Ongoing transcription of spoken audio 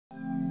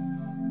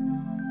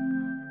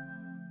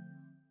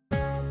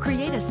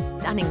Create a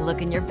stunning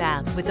look in your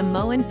bath with the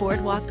Moen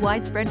Boardwalk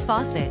widespread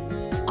faucet.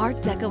 Art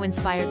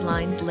Deco-inspired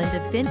lines lend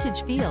a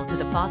vintage feel to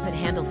the faucet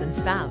handles and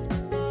spout.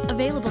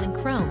 Available in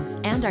chrome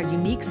and our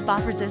unique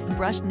spot-resist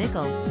brushed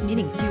nickel,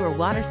 meaning fewer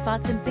water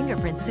spots and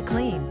fingerprints to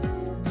clean.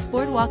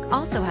 Boardwalk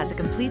also has a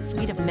complete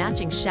suite of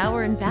matching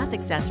shower and bath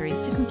accessories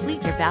to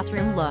complete your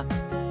bathroom look.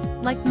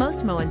 Like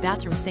most Moen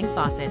bathroom sink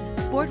faucets,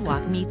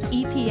 Boardwalk meets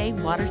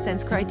EPA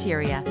WaterSense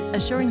criteria,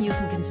 assuring you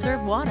can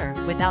conserve water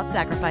without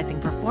sacrificing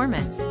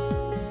performance.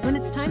 When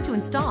it's time to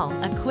install,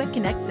 a quick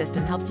connect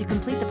system helps you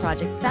complete the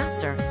project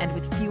faster and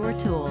with fewer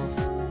tools.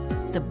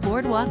 The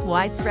Boardwalk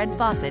widespread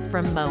faucet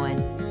from Moen.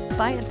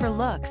 Buy it for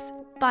looks,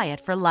 buy it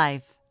for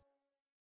life.